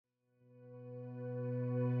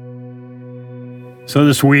So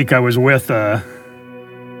this week I was with a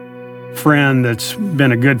friend that's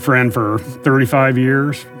been a good friend for 35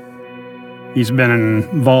 years. He's been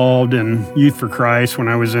involved in Youth for Christ when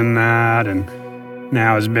I was in that, and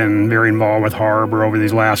now has been very involved with Harbor over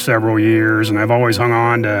these last several years. And I've always hung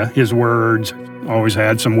on to his words, always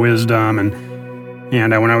had some wisdom. And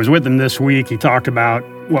when I was with him this week, he talked about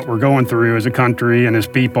what we're going through as a country and as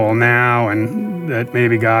people now, and that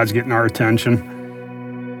maybe God's getting our attention.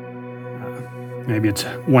 Maybe it's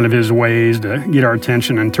one of his ways to get our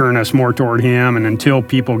attention and turn us more toward him. And until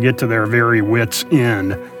people get to their very wits'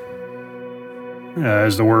 end,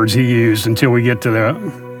 as the words he used, until we get to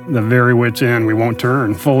the very wits' end, we won't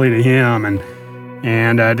turn fully to him.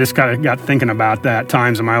 And I just got thinking about that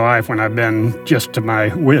times in my life when I've been just to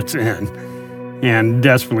my wits' end and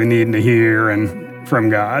desperately needing to hear and from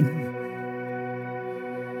God.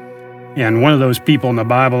 And one of those people in the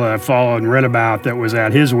Bible that I followed and read about that was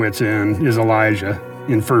at his wits' end is Elijah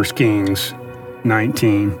in 1 Kings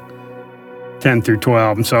 19, 10 through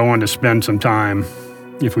 12. And so I wanted to spend some time,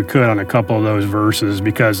 if we could, on a couple of those verses,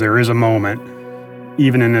 because there is a moment,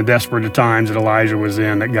 even in the desperate times that Elijah was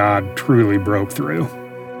in, that God truly broke through.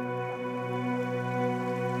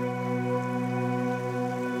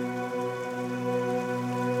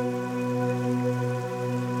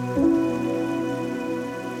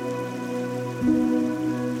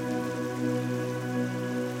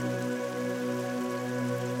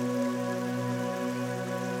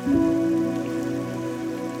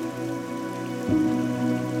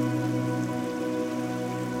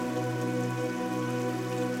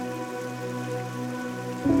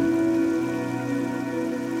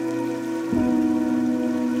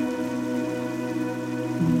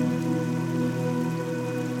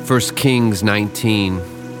 First Kings 19,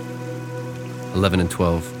 11 and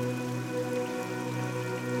 12.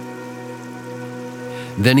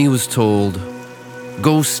 Then he was told,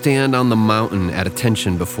 "Go stand on the mountain at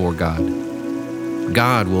attention before God.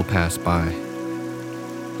 God will pass by."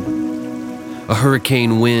 A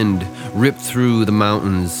hurricane wind ripped through the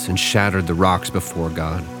mountains and shattered the rocks before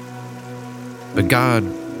God. But God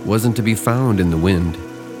wasn't to be found in the wind.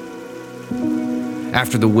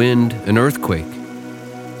 After the wind, an earthquake.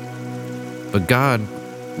 But God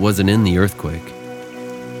wasn't in the earthquake.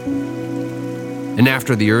 And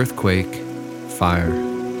after the earthquake, fire.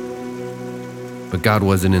 But God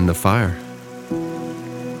wasn't in the fire.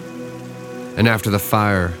 And after the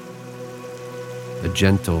fire, a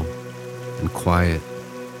gentle and quiet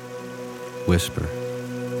whisper.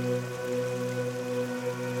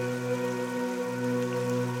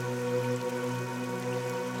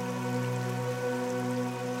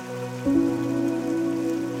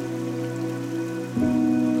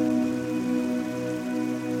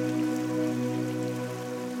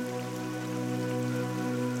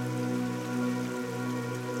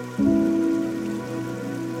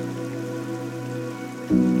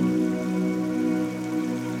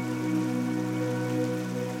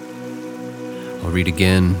 I'll read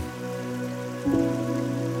again.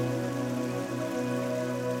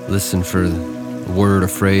 Listen for a word or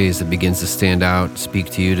phrase that begins to stand out, speak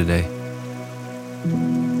to you today.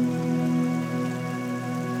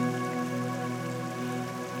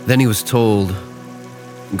 Then he was told,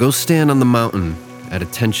 "Go stand on the mountain at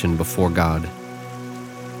attention before God.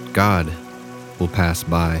 God will pass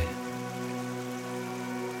by."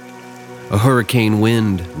 A hurricane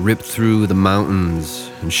wind ripped through the mountains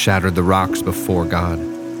and shattered the rocks before God.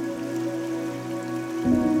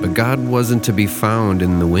 But God wasn't to be found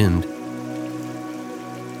in the wind.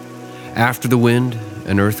 After the wind,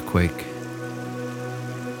 an earthquake.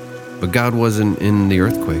 But God wasn't in the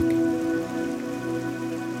earthquake.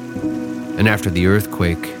 And after the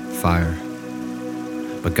earthquake, fire.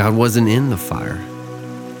 But God wasn't in the fire.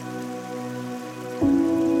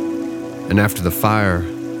 And after the fire,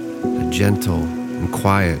 a gentle and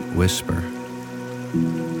quiet whisper.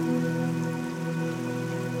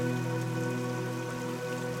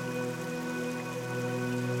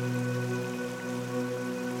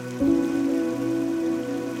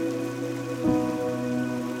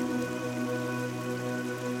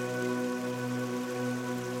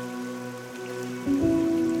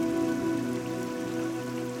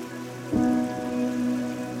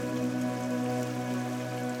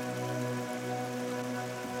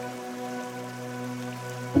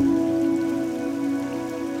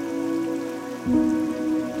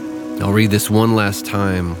 I'll read this one last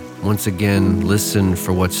time. Once again, listen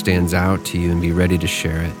for what stands out to you and be ready to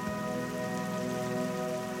share it.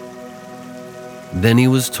 Then he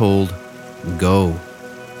was told, "Go.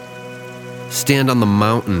 Stand on the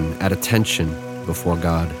mountain at attention before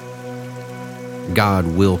God. God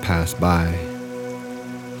will pass by."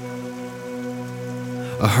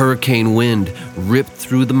 A hurricane wind ripped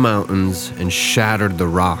through the mountains and shattered the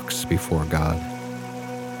rocks before God.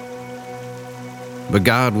 But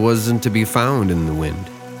God wasn't to be found in the wind.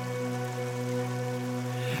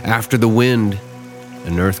 After the wind,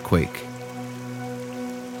 an earthquake.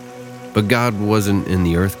 But God wasn't in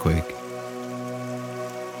the earthquake.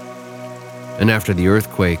 And after the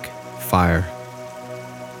earthquake, fire.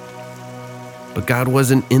 But God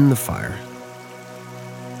wasn't in the fire.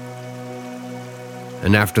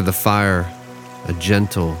 And after the fire, a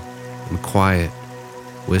gentle and quiet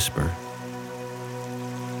whisper.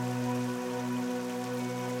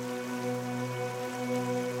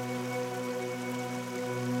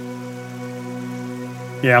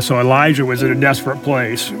 Yeah, so Elijah was in a desperate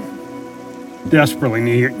place, desperately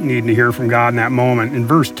needing to hear from God in that moment. In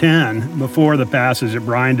verse 10, before the passage that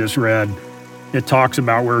Brian just read, it talks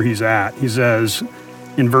about where he's at. He says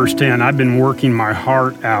in verse 10, I've been working my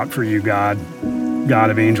heart out for you, God,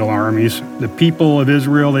 God of angel armies. The people of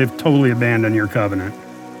Israel, they've totally abandoned your covenant.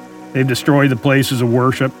 They've destroyed the places of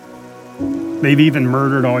worship. They've even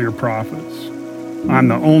murdered all your prophets. I'm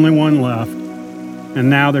the only one left,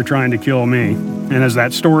 and now they're trying to kill me. And as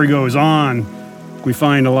that story goes on, we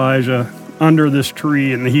find Elijah under this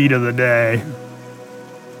tree in the heat of the day,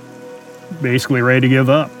 basically ready to give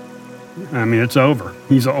up. I mean, it's over.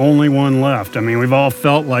 He's the only one left. I mean, we've all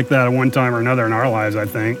felt like that at one time or another in our lives, I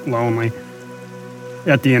think, lonely,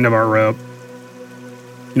 at the end of our rope,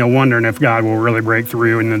 wondering if God will really break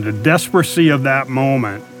through. And in the desperacy of that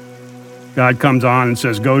moment, God comes on and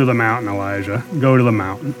says, go to the mountain, Elijah, go to the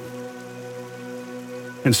mountain.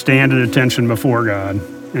 And stand at attention before God,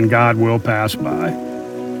 and God will pass by.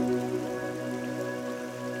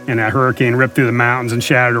 And that hurricane ripped through the mountains and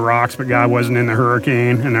shattered the rocks, but God wasn't in the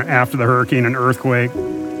hurricane. And after the hurricane, an earthquake.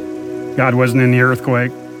 God wasn't in the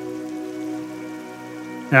earthquake.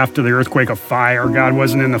 After the earthquake, a fire. God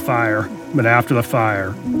wasn't in the fire. But after the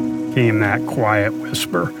fire came that quiet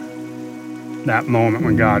whisper. That moment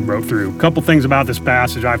when God broke through. A couple things about this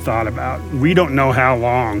passage I've thought about. We don't know how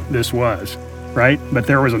long this was, right? But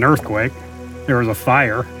there was an earthquake. There was a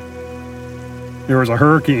fire. There was a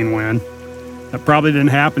hurricane wind. That probably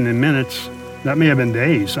didn't happen in minutes. That may have been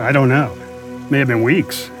days. I don't know. May have been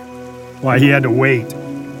weeks. Why he had to wait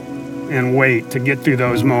and wait to get through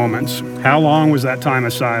those moments. How long was that time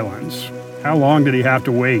of silence? How long did he have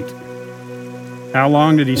to wait? How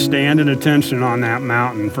long did he stand at attention on that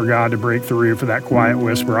mountain for God to break through, for that quiet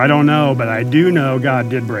whisper? I don't know, but I do know God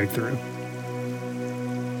did break through.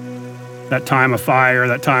 That time of fire,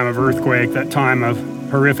 that time of earthquake, that time of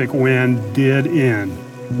horrific wind did end.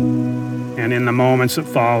 And in the moments that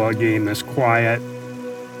followed, came this quiet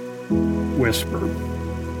whisper.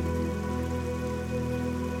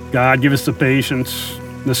 God, give us the patience,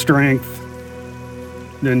 the strength,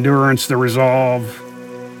 the endurance, the resolve.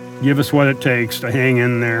 Give us what it takes to hang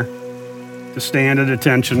in there, to stand at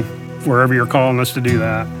attention wherever you're calling us to do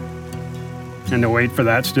that, and to wait for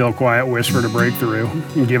that still quiet whisper to break through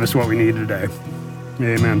and give us what we need today.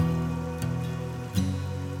 Amen.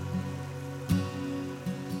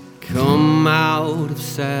 Come out of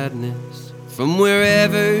sadness from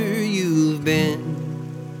wherever you've been.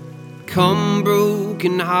 Come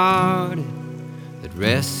broken hearted, let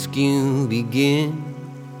rescue begin.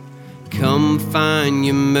 Come find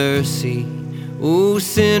your mercy, O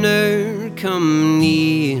sinner, come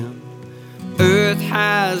near. Earth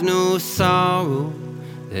has no sorrow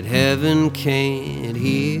that heaven can't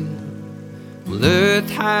heal. Well, earth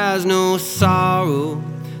has no sorrow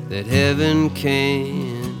that heaven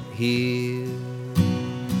can't heal.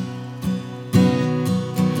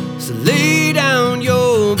 So lay down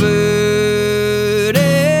your burdens,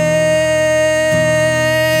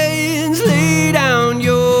 lay down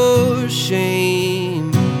your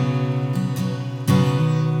shame.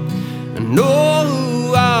 I know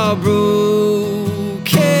who are broken,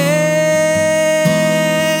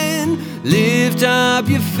 lift up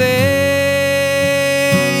your face.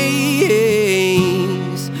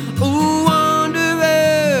 Oh,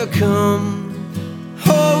 wanderer, come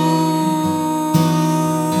home,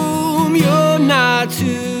 you're not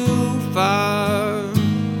too far.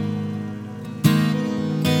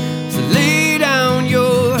 So lay down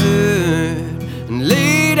your hurt and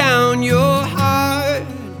lay down your heart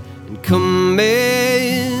and come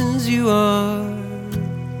as you are.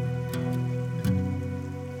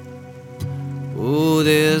 Oh,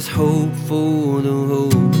 there's hope for the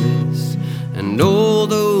hopeless and all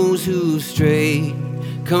those who stray.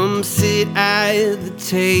 Come sit at the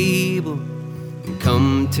table and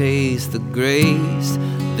come taste the grace.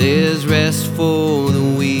 There's rest for the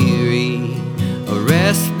weary, a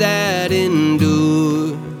rest that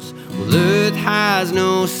endures. Well, earth has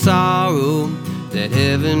no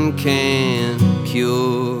heaven can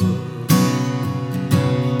cure.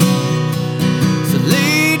 So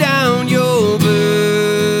lay down your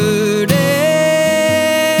burdens,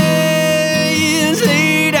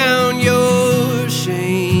 lay down your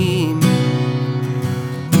shame,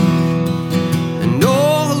 and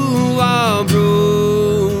all who are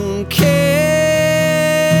broken,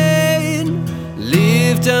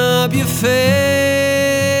 lift up your face.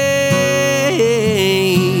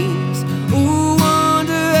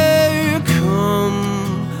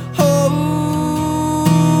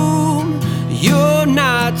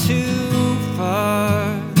 Not too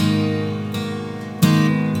far.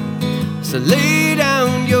 So lay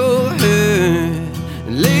down your hurt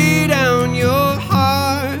and lay down your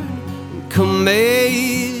heart and come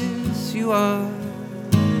as you are.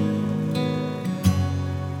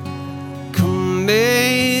 Come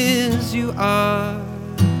as you are.